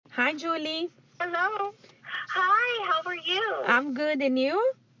Hi, Julie. Hello. Hi, how are you? I'm good, and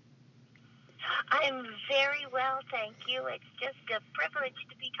you? I'm very well, thank you. It's just a privilege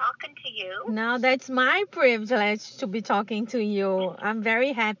to be talking to you. Now that's my privilege to be talking to you. I'm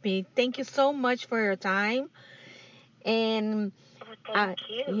very happy. Thank you so much for your time. And Oh, thank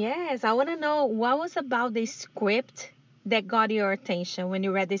you. yes, I want to know what was about the script that got your attention when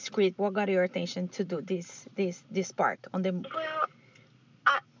you read the script. What got your attention to do this part on the? Well,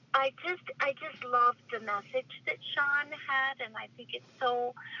 I I just love the message that Sean had, and I think it's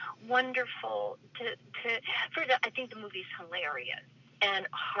so wonderful to first. I think the movie's hilarious and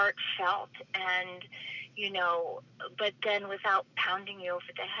heartfelt, and but then without pounding you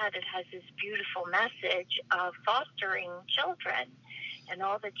over the head, it has this beautiful message of fostering children and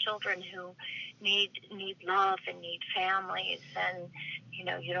all the children who need love and need families, and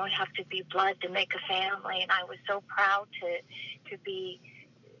you don't have to be blood to make a family. And I was so proud to be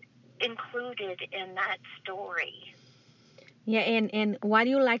included in that story. Yeah, and what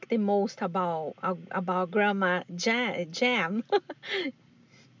do you like the most about Grandma Jam?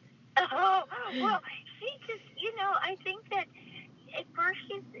 Oh, well, she just, I think that at first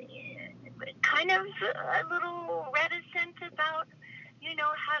she's kind of a little reticent about,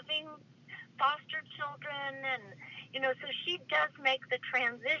 having foster children. And, so she does make the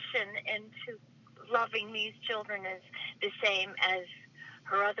transition into loving these children as the same as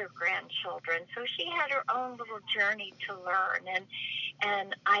her other grandchildren. So she had her own little journey to learn.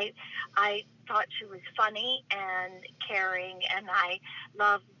 And I thought she was funny and caring, and I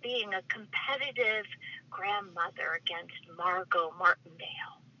loved being a competitive grandmother against Margot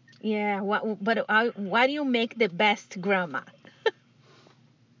Martindale. Yeah, why do you make the best grandma?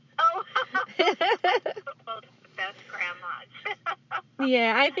 Oh, I think we're both the best grandmas.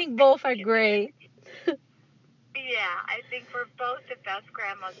 Yeah, I think both are great. Yeah, I think we're both the best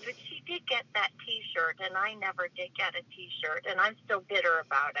grandmas. But she did get that T-shirt, and I never did get a T-shirt, and I'm still bitter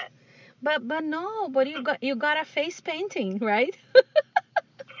about it. But no, but you got a face painting, right?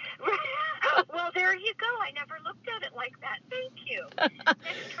 Well, there you go. I never looked at it like that. Thank you.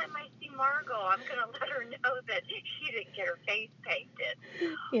 Next time I see Margot, I'm going to let her know that she didn't get her face painted.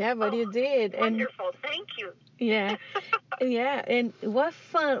 Yeah, but Oh, you did, and wonderful. Thank you. yeah, yeah, and what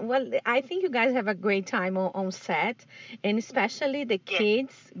fun! Well, I think you guys have a great time on set, and especially the Yes.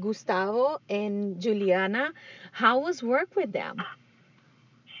 kids, Gustavo and Juliana. How was work with them?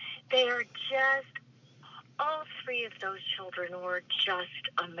 They are just, all three of those children were just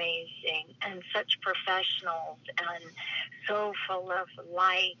amazing and such professionals and so full of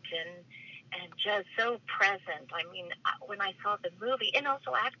light and just so present. I mean, when I saw the movie, and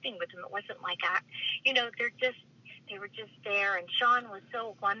also acting with them, it wasn't like they were just there. And Sean was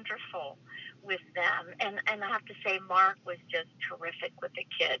so wonderful with them, and I have to say, Mark was just terrific with the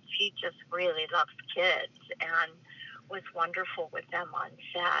kids. He just really loves kids and was wonderful with them on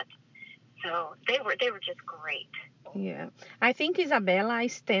set. So they were just great. Yeah, I think Isabella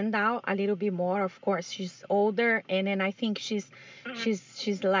stand out a little bit more. Of course, she's older, and then I think Mhm.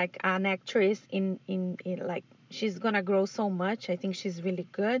 she's like an actress in like she's gonna grow so much. I think she's really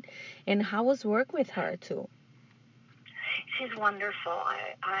good. And how was work with her too? She's wonderful.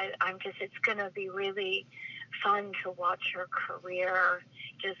 I'm just, it's going to be really fun to watch her career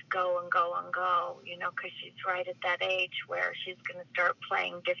just go and go and go, because she's right at that age where she's going to start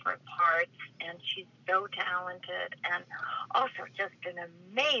playing different parts, and she's so talented and also just has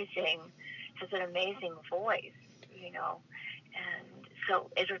an amazing voice, and so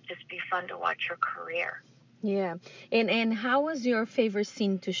it'll just be fun to watch her career. Yeah, and how was your favorite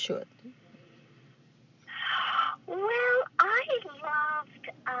scene to shoot? Well, I loved.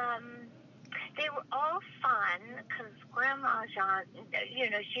 They were all fun because Grandma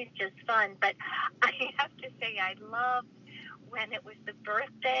Jean, she's just fun. But I have to say, I loved when it was the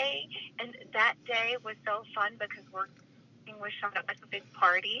birthday, and that day was so fun because we're with Sean at like a big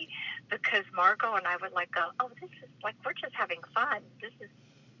party, because Margot and I would like go, oh, this is like, we're just having fun. This is,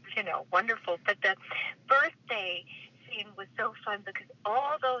 wonderful. But the birthday scene was so fun because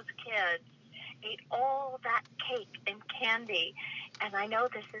all those kids ate all that cake and candy. And I know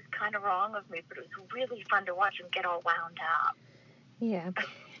this is kind of wrong of me, but it was really fun to watch them get all wound up. Yeah,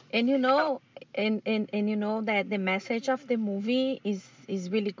 and So, and you know that the message of the movie is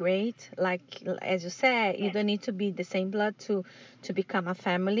really great. Like as you said, you yes. don't need to be the same blood to become a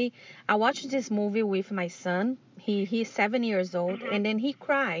family. I watched this movie with my son. He's 7 years old, Mm-hmm. and then he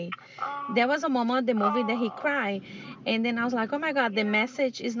cried. There Oh, was a moment in the movie that he oh, cried, and then I was like, oh my God, the yeah,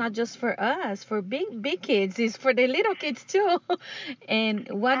 message is not just for us, for big kids, it's for the little kids too. And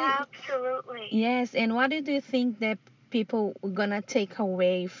absolutely. yes, and what did you think that people gonna take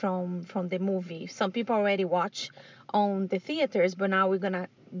away from the movie? Some people already watch on the theaters, but now we're gonna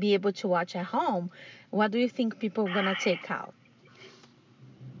be able to watch at home. What do you think people gonna take out?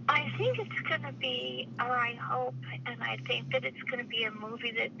 I think it's going to be, or I hope, and I think that it's going to be a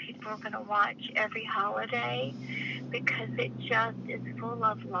movie that people are going to watch every holiday because it just is full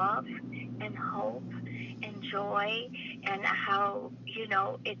of love and hope and joy and how,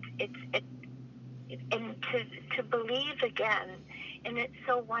 and to believe again. And it's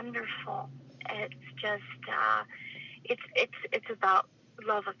so wonderful. It's just, it's about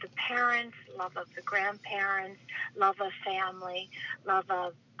love of the parents, love of the grandparents, love of family, love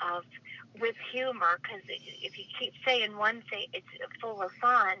of with humor. Because if you keep saying one thing, it's full of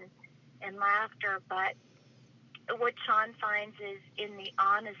fun and laughter. But what Sean finds is in the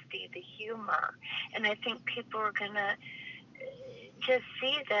honesty, the humor, and I think people are gonna just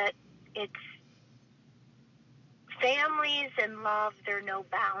see that it's families and love. There are no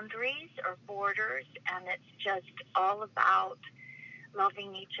boundaries or borders, and it's just all about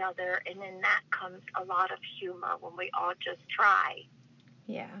loving each other, and in that comes a lot of humor when we all just try.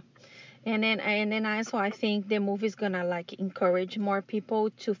 Yeah. And then also I think the movie's gonna like encourage more people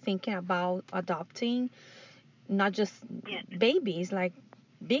to thinking about adopting, not just Yes. babies, like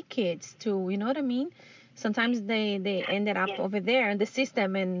big kids too. You know what I mean? Sometimes they ended up Yes. over there in the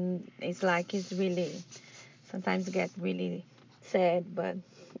system, and it's like it's really sometimes get really sad, but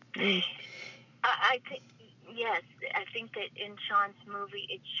mm, I think, yes, I think that in Sean's movie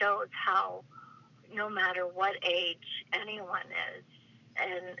it shows how no matter what age anyone is,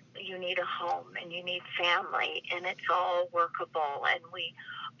 and you need a home and you need family, and it's all workable, and we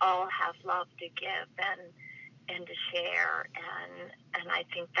all have love to give and to share, and I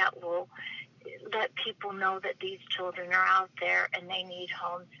think that will let people know that these children are out there and they need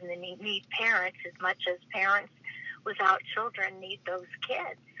homes and they need parents as much as parents without children need those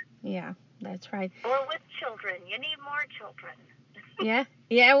kids. yeah, that's right. Or with children. You need more children. Yeah,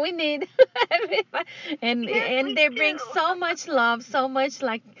 yeah, we need everybody. Yes, And we they do. bring so much love, so much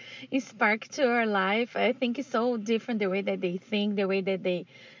like spark to our life. I think it's so different the way that they think, the way that they.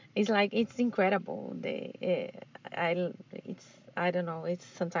 It's like it's incredible. It's I don't know. It's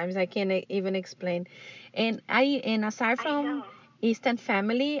sometimes I can't even explain. And aside I from know. Instant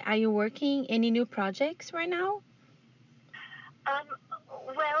Family, are you working any new projects right now? Um,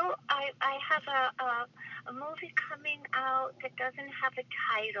 well, I have a movie coming out that doesn't have a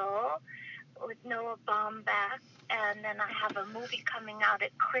title with Noah Baumbach, and then I have a movie coming out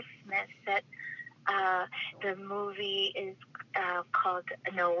at Christmas that the movie is called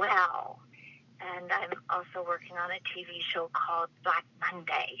Noel, and I'm also working on a TV show called Black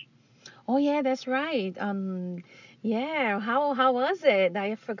Monday. Oh yeah, that's right. Yeah. How was it?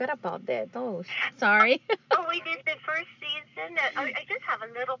 I forgot about that. Oh, sorry. Oh, we did the first season. I just have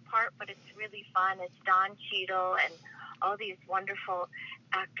a little part, but it's really fun. It's Don Cheadle and all these wonderful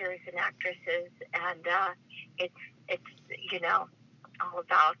actors and actresses, and it's it's all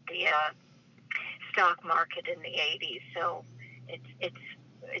about the stock market in the '80s. So it's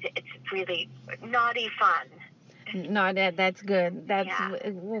really naughty fun. No, that's good. That's Yeah,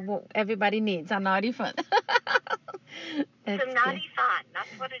 what everybody needs. A naughty fun. That's some good. naughty fun.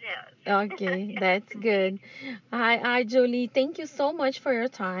 That's what it is. Okay, Yes, that's indeed. good. Hi, Julie. Thank you so much for your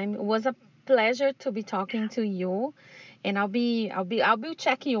time. It was a pleasure to be talking to you, and I'll be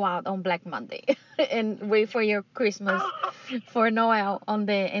checking you out on Black Monday, and wait for your Christmas Oh, for Noel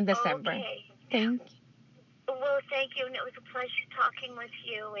in December. okay. Thank. Well, thank you, and it was a pleasure talking with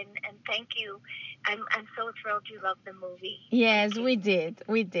you, and thank you. I'm so thrilled you love the movie. Yes, Thank you. we did.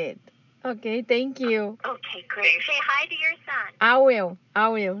 We did. Okay, thank you. Okay, great. Say hi to your son. I will. I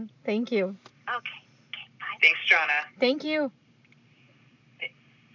will. Thank you. Okay, okay, bye. Thanks, Jonna. Thank you.